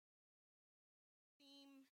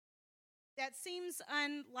that seems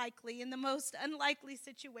unlikely. In the most unlikely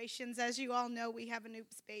situations, as you all know, we have an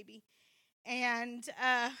oops baby. And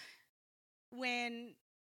when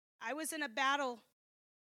I was in a battle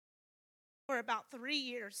for about 3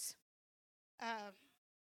 years,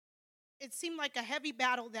 it seemed like a heavy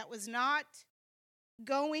battle that was not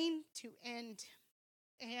going to end.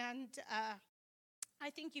 And I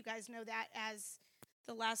think you guys know that, as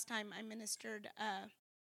the last time I ministered,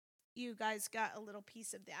 you guys got a little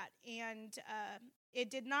piece of that. And it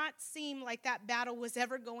did not seem like that battle was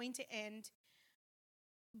ever going to end.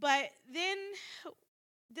 But then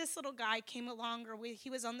this little guy came along, or he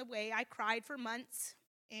was on the way. I cried for months,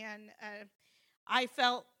 and I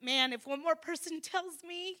felt, man, if one more person tells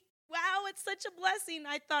me, wow, it's such a blessing,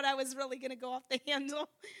 I thought I was really going to go off the handle.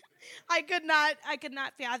 I could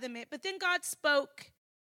not fathom it. But then God spoke,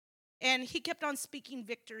 and he kept on speaking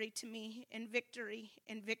victory to me, and victory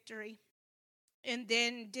and victory. And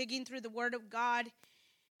then digging through the Word of God,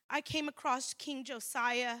 I came across King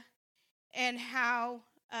Josiah, and how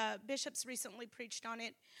bishops recently preached on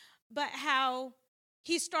it, but how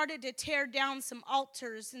he started to tear down some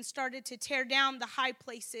altars and started to tear down the high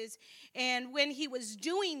places. And when he was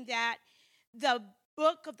doing that, the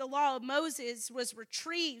book of the law of Moses was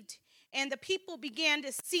retrieved, and the people began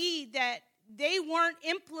to see that they weren't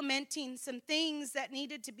implementing some things that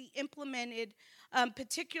needed to be implemented,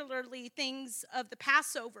 particularly things of the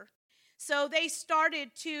Passover. So they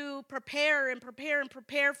started to prepare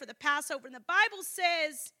for the Passover. And the Bible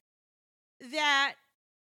says that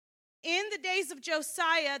in the days of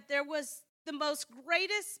Josiah, there was the most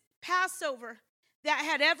greatest Passover that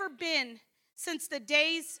had ever been since the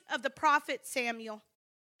days of the prophet Samuel.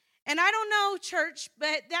 And I don't know, church,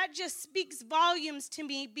 but that just speaks volumes to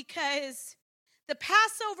me, because the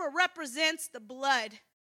Passover represents the blood.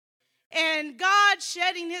 And God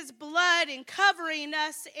shedding his blood and covering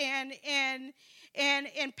us and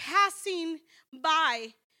passing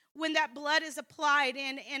by when that blood is applied.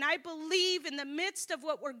 And I believe in the midst of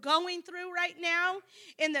what we're going through right now,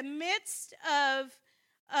 in the midst of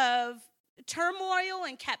turmoil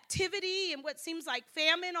and captivity and what seems like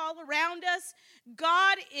famine all around us,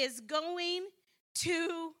 God is going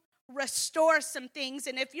to restore some things.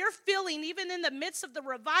 And if you're feeling, even in the midst of the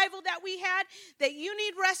revival that we had, that you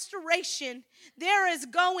need restoration, there is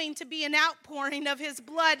going to be an outpouring of his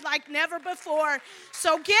blood like never before.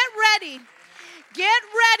 So get ready.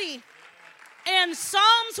 And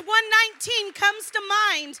Psalms 119 comes to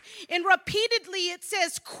mind, and repeatedly it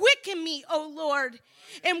says, quicken me, O Lord.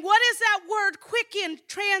 And what does that word quicken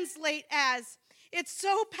translate as? It's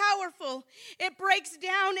so powerful. It breaks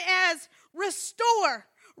down as restore,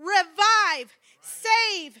 revive,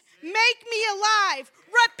 save, make me alive,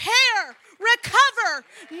 repair, recover,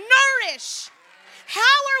 nourish. How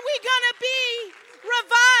are we going to be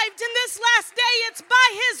revived in this last day? It's by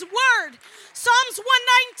his word. Psalms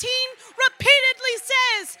 119 repeatedly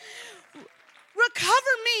says,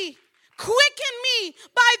 recover me, quicken me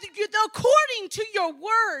according to your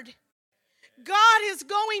word. God is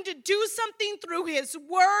going to do something through his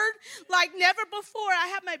word like never before. I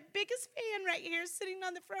have my biggest fan right here sitting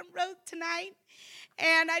on the front row tonight.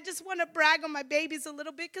 And I just want to brag on my babies a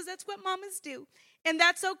little bit, because that's what mamas do. And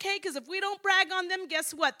that's okay, because if we don't brag on them,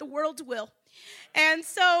 guess what? The world will. And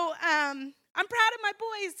so I'm proud of my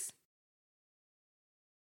boys.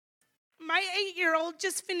 My 8-year-old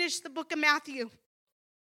just finished the book of Matthew.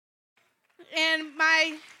 And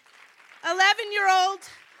my 11-year-old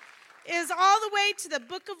is all the way to the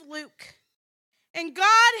book of Luke. And God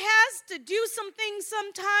has to do some things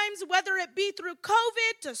sometimes, whether it be through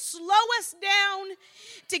COVID, to slow us down,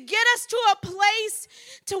 to get us to a place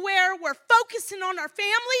to where we're focusing on our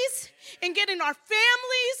families and getting our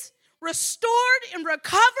families restored and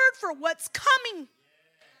recovered for what's coming.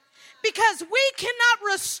 Because we cannot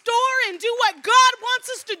restore and do what God wants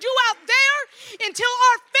us to do out there until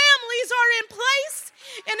our families are in place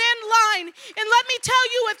and in line. And let me tell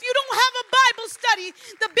you, if you don't have a Bible study,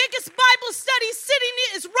 the biggest Bible study sitting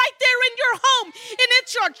is right there in your home, and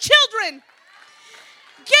it's your children.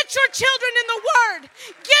 Get your children in the Word.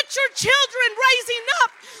 Get your children raising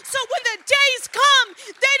up, so when the days come,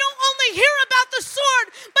 they don't only hear about the sword,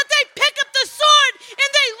 but they pick up the sword and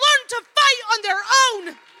they learn to fight on their own.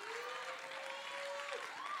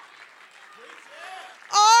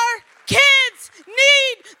 Our kids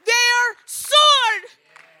need their sword.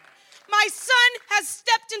 My son has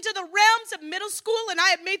stepped into the realms of middle school, and I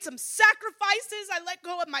have made some sacrifices. I let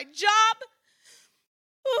go of my job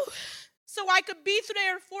so I could be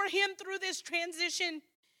there for him through this transition.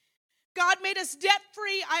 God made us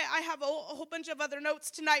debt-free. I have a whole bunch of other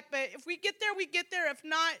notes tonight, but if we get there, we get there. If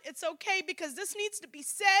not, it's okay, because this needs to be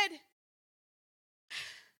said.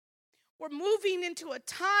 we're moving into a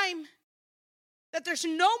time that there's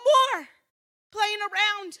no more playing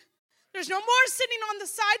around. There's no more sitting on the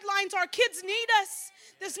sidelines. Our kids need us.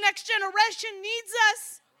 This next generation needs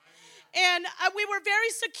us. And we were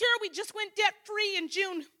very secure. We just went debt-free in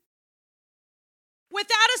June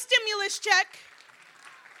without a stimulus check,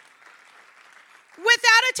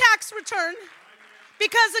 without a tax return,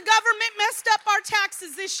 because the government messed up our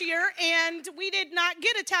taxes this year, and we did not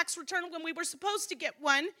get a tax return when we were supposed to get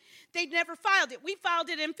one. They never filed it. We filed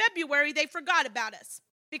it in February. They forgot about us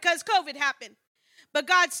because COVID happened. But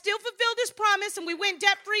God still fulfilled his promise, and we went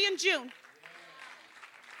debt-free in June.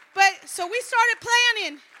 But so we started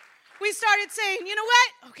planning. We started saying, you know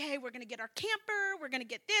what? Okay, we're going to get our camper. We're going to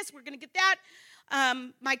get this. We're going to get that.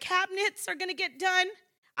 My cabinets are going to get done.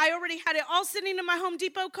 I already had it all sitting in my Home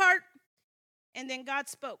Depot cart. And then God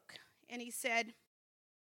spoke, and he said,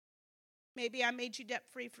 maybe I made you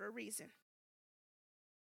debt-free for a reason.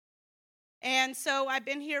 And so I've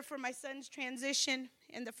been here for my son's transition,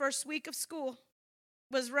 and the first week of school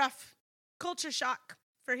was rough, culture shock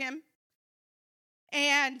for him.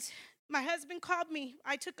 And my husband called me.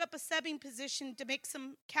 I took up a subbing position to make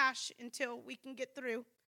some cash until we can get through.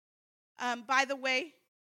 By the way,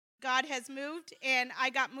 God has moved, and I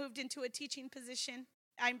got moved into a teaching position.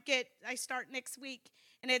 I start next week,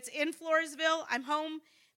 and it's in Floresville. I'm home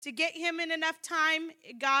to get him in enough time.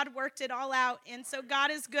 God worked it all out, and so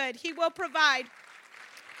God is good. He will provide.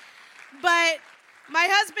 But my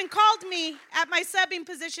husband called me at my subbing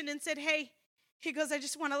position and said, hey, he goes, I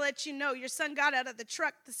just want to let you know your son got out of the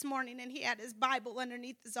truck this morning, and he had his Bible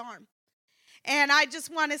underneath his arm. And I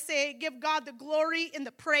just want to say, give God the glory and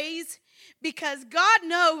the praise, because God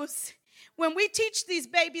knows when we teach these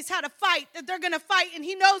babies how to fight, that they're going to fight, and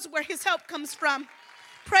he knows where his help comes from.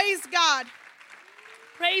 Praise God.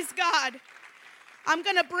 Praise God. I'm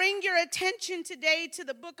going to bring your attention today to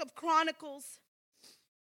the book of Chronicles,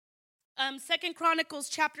 2 Chronicles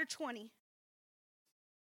chapter 20.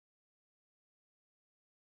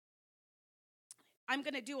 I'm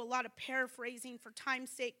going to do a lot of paraphrasing for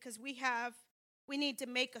time's sake, because we need to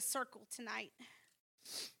make a circle tonight.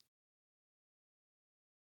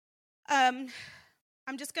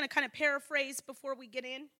 I'm just going to kind of paraphrase before we get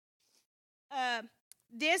in.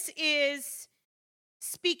 This is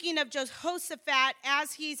speaking of Jehoshaphat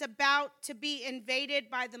as he's about to be invaded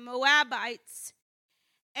by the Moabites.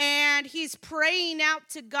 And he's praying out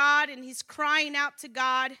to God, and he's crying out to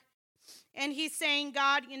God. And he's saying,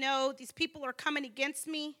 God, you know, these people are coming against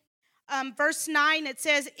me. Verse 9, it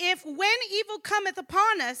says, if when evil cometh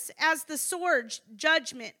upon us as the sword,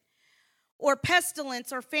 judgment, or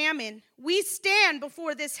pestilence, or famine, we stand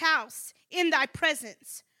before this house in thy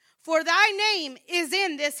presence, for thy name is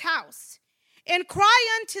in this house, and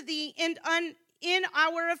cry unto thee in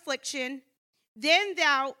our affliction, then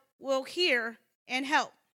thou wilt hear and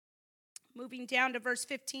help. Moving down to verse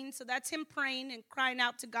 15, so that's him praying and crying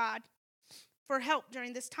out to God for help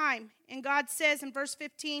during this time. And God says in verse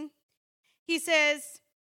 15, he says,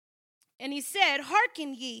 and he said,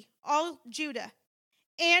 hearken ye, all Judah,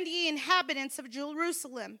 and ye inhabitants of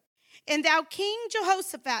Jerusalem, and thou King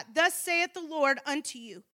Jehoshaphat, thus saith the Lord unto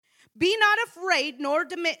you, be not afraid nor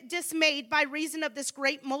dismayed by reason of this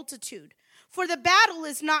great multitude, for the battle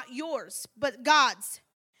is not yours, but God's.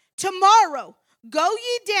 Tomorrow go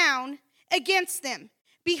ye down against them.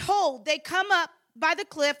 Behold, they come up by the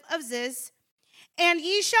cliff of Ziz, and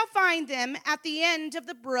ye shall find them at the end of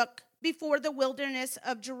the brook before the wilderness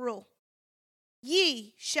of Jeruel.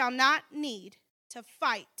 Ye shall not need to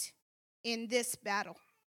fight in this battle.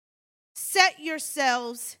 Set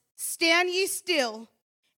yourselves, stand ye still,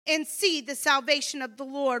 and see the salvation of the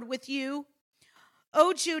Lord with you,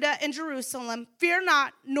 O Judah and Jerusalem. Fear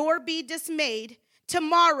not, nor be dismayed.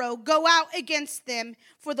 Tomorrow go out against them,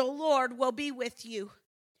 for the Lord will be with you.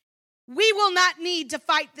 We will not need to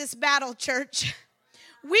fight this battle, church.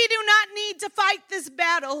 We do not need to fight this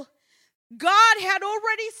battle. God had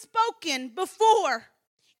already spoken before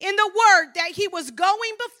in the word that he was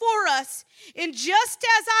going before us. And just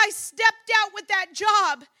as I stepped out with that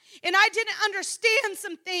job and I didn't understand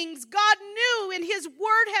some things, God knew, and his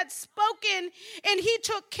word had spoken, and he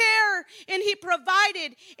took care and he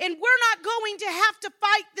provided. And we're not going to have to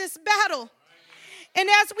fight this battle. And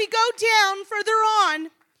as we go down further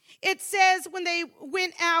on, it says when they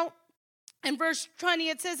went out, in verse 20,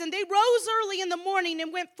 it says, and they rose early in the morning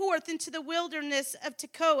and went forth into the wilderness of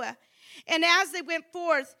Tekoa. And as they went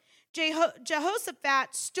forth,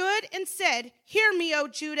 Jehoshaphat stood and said, hear me, O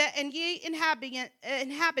Judah, and ye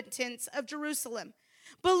inhabitants of Jerusalem.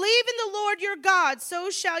 Believe in the Lord your God, so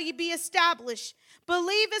shall ye be established.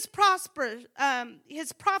 Believe his prophets,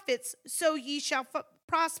 so ye shall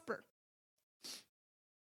prosper.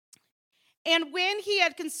 And when he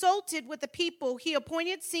had consulted with the people, he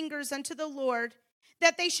appointed singers unto the Lord,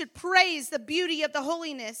 that they should praise the beauty of the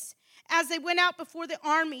holiness, as they went out before the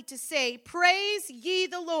army to say, Praise ye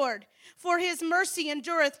the Lord, for his mercy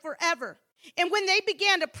endureth forever. And when they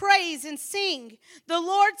began to praise and sing, the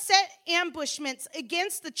Lord set ambushments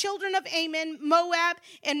against the children of Ammon, Moab,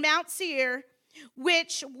 and Mount Seir,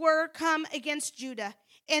 which were come against Judah,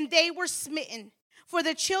 and they were smitten. For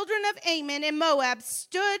the children of Ammon and Moab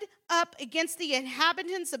stood up against the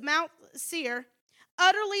inhabitants of Mount Seir,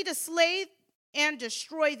 utterly to slay and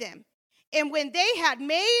destroy them. And when they had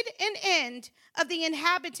made an end of the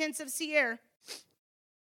inhabitants of Seir,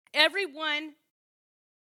 everyone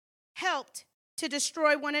helped to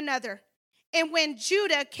destroy one another. And when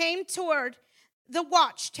Judah came toward the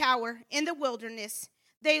watchtower in the wilderness,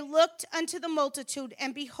 they looked unto the multitude,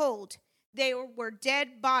 and behold, they were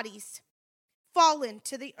dead bodies, fallen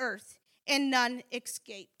to the earth, and none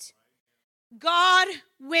escaped. God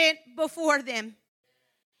went before them.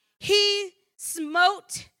 He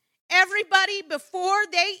smote everybody before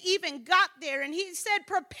they even got there. And he said,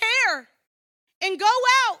 prepare and go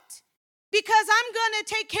out, because I'm going to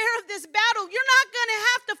take care of this battle. You're not going to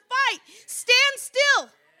have to fight. Stand still.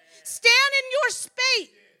 Stand in your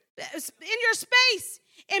space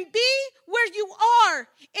and be where you are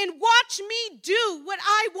and watch me do what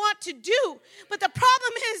I want to do. But the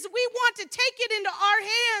problem is we want to take it into our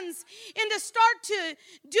hands and to start to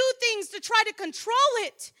do things to try to control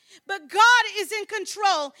it. But God is in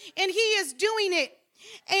control, and he is doing it.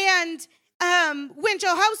 And when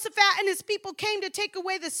Jehoshaphat and his people came to take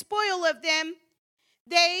away the spoil of them,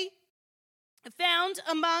 they found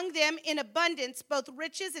among them in abundance both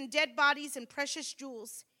riches and dead bodies and precious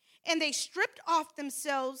jewels. And they stripped off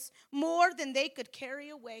themselves more than they could carry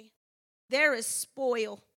away. There is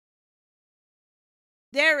spoil.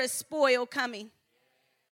 There is spoil coming.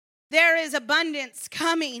 There is abundance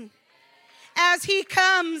coming as he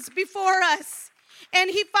comes before us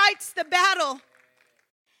and he fights the battle.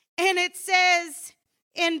 And it says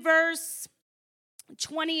in verse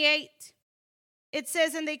 28, it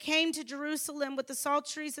says, And they came to Jerusalem with the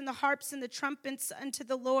psalteries and the harps and the trumpets unto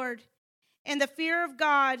the Lord. And the fear of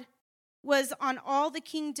God was on all the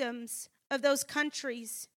kingdoms of those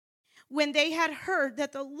countries, when they had heard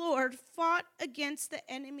that the Lord fought against the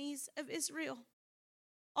enemies of Israel.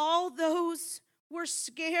 All those were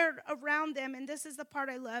scared around them. And this is the part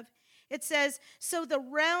I love. It says, So the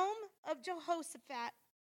realm of Jehoshaphat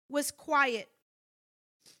was quiet,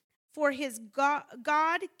 for his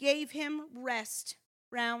God gave him rest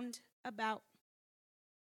round about.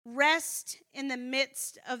 Rest in the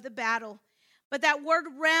midst of the battle. But that word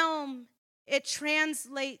realm, it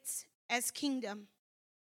translates as kingdom.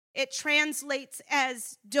 It translates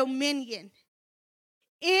as dominion.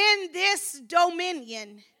 In this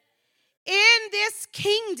dominion, in this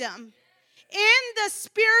kingdom, in the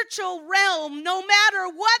spiritual realm, no matter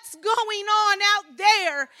what's going on out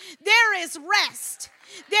there, there is rest.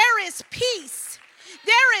 There is peace.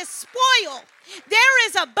 There is spoil. There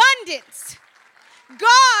is abundance.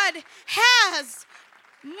 God has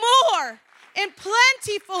more and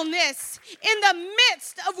plentifulness in the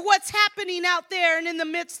midst of what's happening out there and in the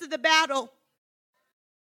midst of the battle.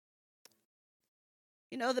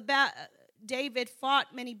 You know, David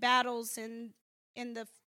fought many battles in the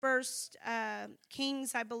first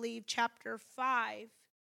Kings, I believe, chapter 5,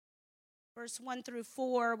 verse 1 through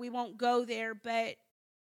 4. We won't go there, but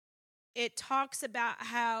it talks about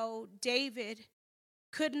how David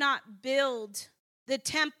could not build the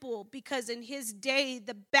temple because in his day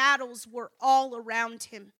the battles were all around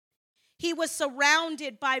him. He was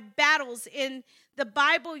surrounded by battles, and the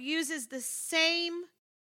Bible uses the same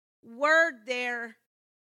word there.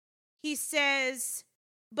 He says,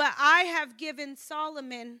 But I have given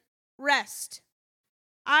Solomon rest.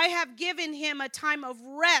 I have given him a time of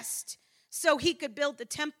rest so he could build the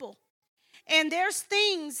temple. And there's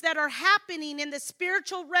things that are happening in the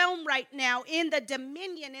spiritual realm right now, in the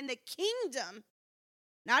dominion, in the kingdom.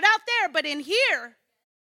 Not out there, but in here,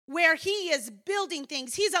 where he is building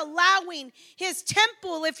things. He's allowing his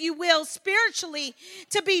temple, if you will, spiritually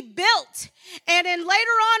to be built. And then later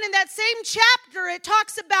on in that same chapter, it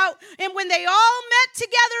talks about, and when they all met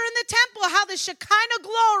together in the temple, how the Shekinah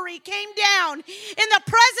glory came down and the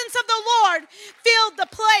presence of the Lord filled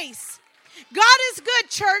the place. God is good,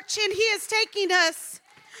 church, and he is taking us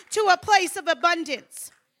to a place of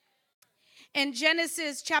abundance. In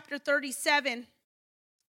Genesis chapter 37,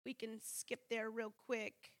 we can skip there real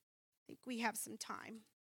quick. I think we have some time.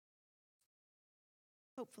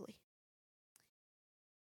 Hopefully.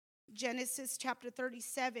 Genesis chapter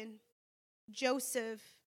 37, Joseph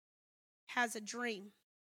has a dream.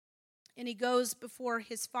 and he goes before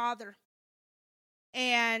his father.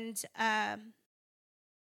 And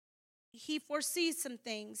he foresees some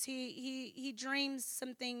things. He dreams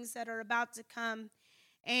some things that are about to come.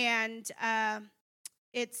 And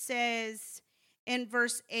it says in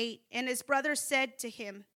verse 8, and his brother said to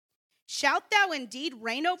him, shalt thou indeed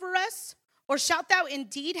reign over us? Or shalt thou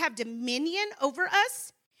indeed have dominion over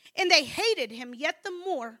us? And they hated him yet the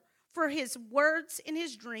more for his words in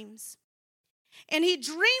his dreams. And he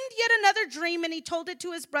dreamed yet another dream, and he told it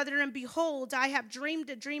to his brother, and behold, I have dreamed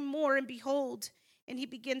a dream more, and behold. And he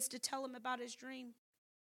begins to tell him about his dream.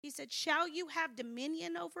 He said, shall you have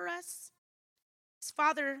dominion over us? His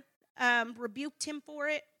father rebuked him for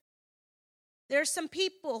it. There's some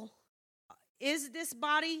people, is this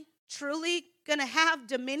body truly going to have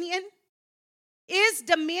dominion? Is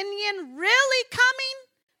dominion really coming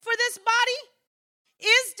for this body?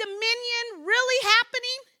 Is dominion really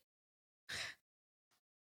happening?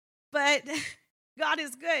 But God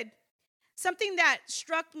is good. Something that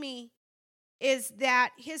struck me is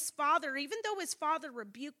that his father, even though his father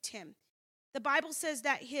rebuked him, the Bible says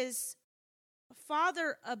that his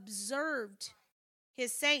father observed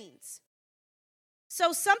his sayings.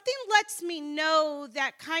 So something lets me know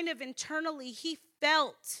that kind of internally he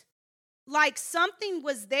felt like something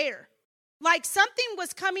was there, like something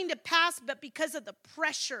was coming to pass, but because of the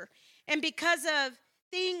pressure and because of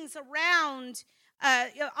things around,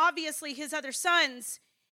 obviously his other sons,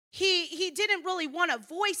 he didn't really want to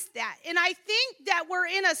voice that. And I think that we're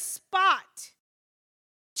in a spot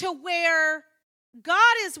to where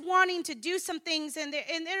God is wanting to do some things, and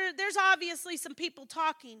there's obviously some people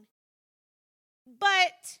talking.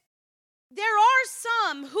 But there are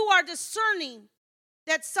some who are discerning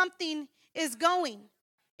that something is going,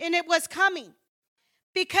 and it was coming.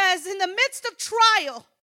 Because in the midst of trial,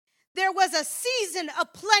 there was a season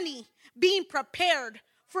of plenty being prepared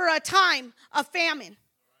for a time of famine.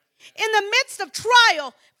 In the midst of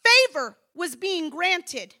trial, favor was being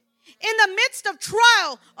granted. In the midst of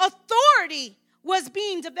trial, authority was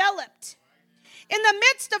being developed. In the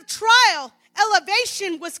midst of trial,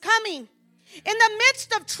 elevation was coming. In the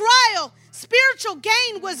midst of trial, spiritual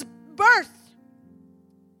gain was birthed.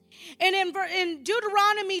 And in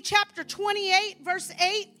Deuteronomy chapter 28, verse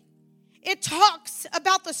 8, it talks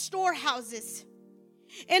about the storehouses.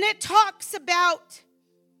 And it talks about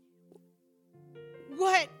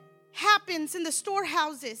what happens in the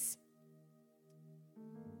storehouses.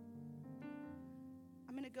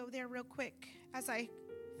 I'm going to go there real quick as I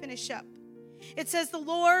finish up. It says, the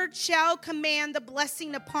Lord shall command the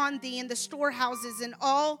blessing upon thee in the storehouses and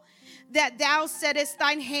all that thou settest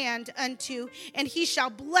thine hand unto, and he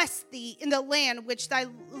shall bless thee in the land which thy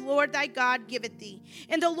Lord thy God giveth thee.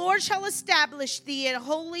 And the Lord shall establish thee a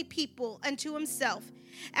holy people unto himself,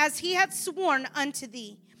 as he hath sworn unto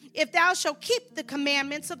thee, if thou shalt keep the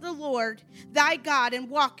commandments of the Lord thy God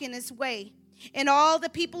and walk in his way. And all the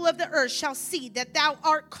people of the earth shall see that thou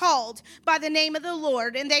art called by the name of the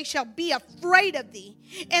Lord, and they shall be afraid of thee.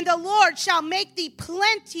 And the Lord shall make thee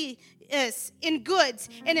plenteous in goods,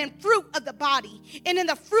 and in fruit of the body, and in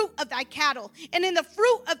the fruit of thy cattle, and in the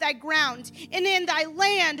fruit of thy ground, and in thy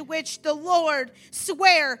land which the Lord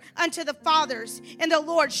sware unto the fathers. And the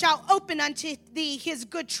Lord shall open unto thee his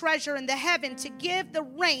good treasure in the heaven, to give the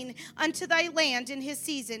rain unto thy land in his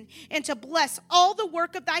season, and to bless all the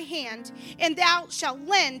work of thy hand. And thou shalt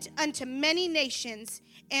lend unto many nations,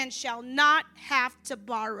 and shall not have to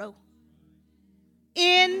borrow.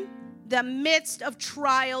 In the midst of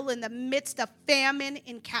trial, in the midst of famine,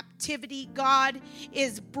 in captivity, God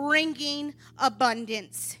is bringing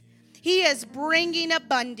abundance. He is bringing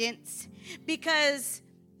abundance. Because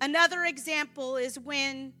another example is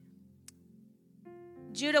when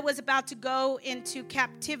Judah was about to go into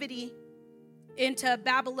captivity, into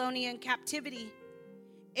Babylonian captivity.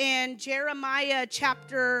 In Jeremiah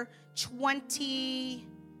chapter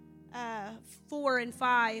 24 and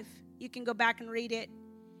 5, you can go back and read it.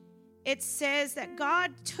 It says that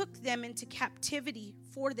God took them into captivity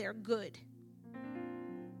for their good.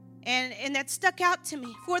 And that stuck out to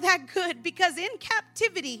me, for that good, because in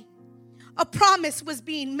captivity, a promise was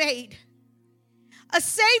being made. A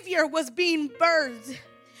Savior was being birthed.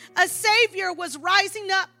 A Savior was rising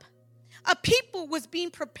up. A people was being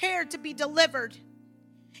prepared to be delivered.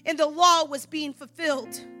 And the law was being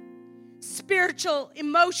fulfilled. Spiritual,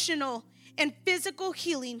 emotional, and physical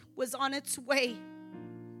healing was on its way.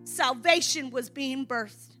 Salvation was being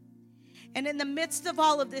birthed. And in the midst of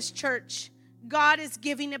all of this, church, God is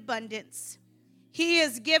giving abundance. He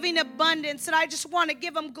is giving abundance. And I just want to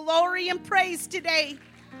give him glory and praise today.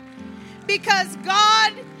 Because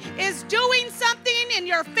God is doing something in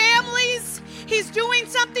your families. He's doing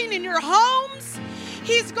something in your homes.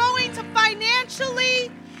 He's going to financially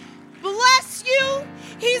bless you.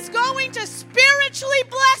 He's going to spiritually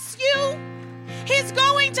bless you. He's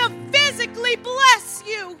going to physically bless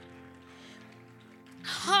you.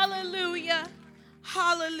 Hallelujah.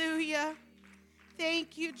 Hallelujah.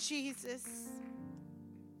 Thank you, Jesus.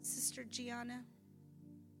 Sister Gianna.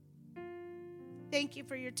 Thank you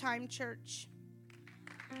for your time, church.